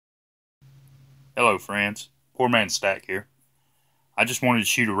Hello friends, Poor Man Stack here. I just wanted to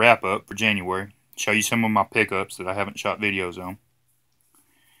shoot a wrap up for January, show you some of my pickups that I haven't shot videos on.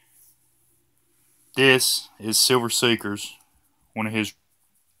 This is Silver Seekers, one of his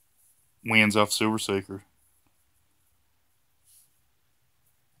wins off Silver Seeker.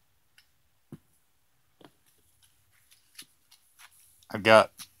 I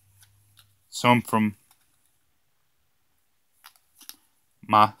got some from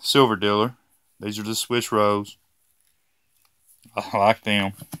my silver dealer. These are the Swiss Rose. I like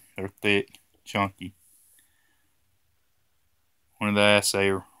them. They're thick, chunky. One of the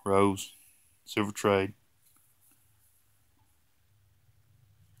Assay Rose, Silver Trade.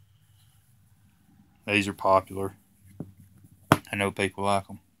 These are popular. I know people like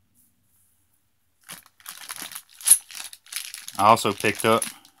them. I also picked up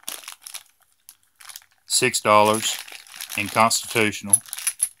 $6 in Constitutional.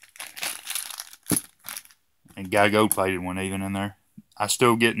 And got a gold-plated one even in there. I'm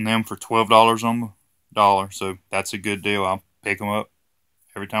still getting them for $12 on the dollar, so that's a good deal. I'll pick them up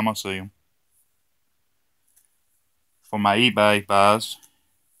every time I see them. For my eBay buys,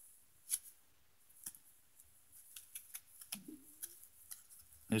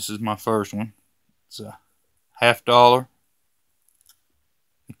 this is my first one. It's a $50.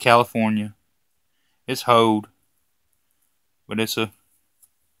 California. It's Hold, but it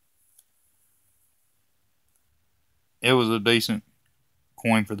was a decent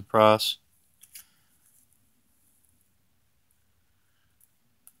coin for the price.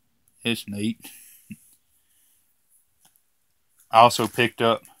 It's neat. I also picked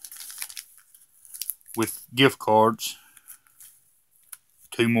up with gift cards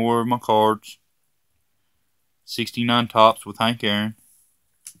 2 more of my cards. 69 Tops with Hank Aaron.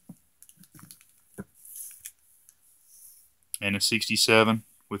 And a 67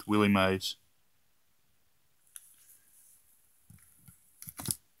 with Willie Mays.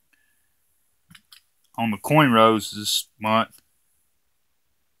 On the coin rows this month,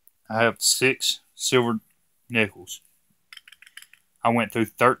 I have 6 silver nickels. I went through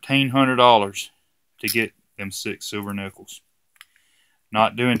 $1,300 to get them 6 silver nickels.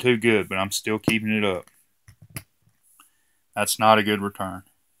 Not doing too good, but I'm still keeping it up. That's not a good return.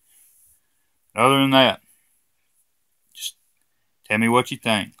 Other than that, just tell me what you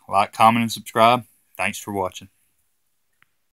think. Like, comment, and subscribe. Thanks for watching.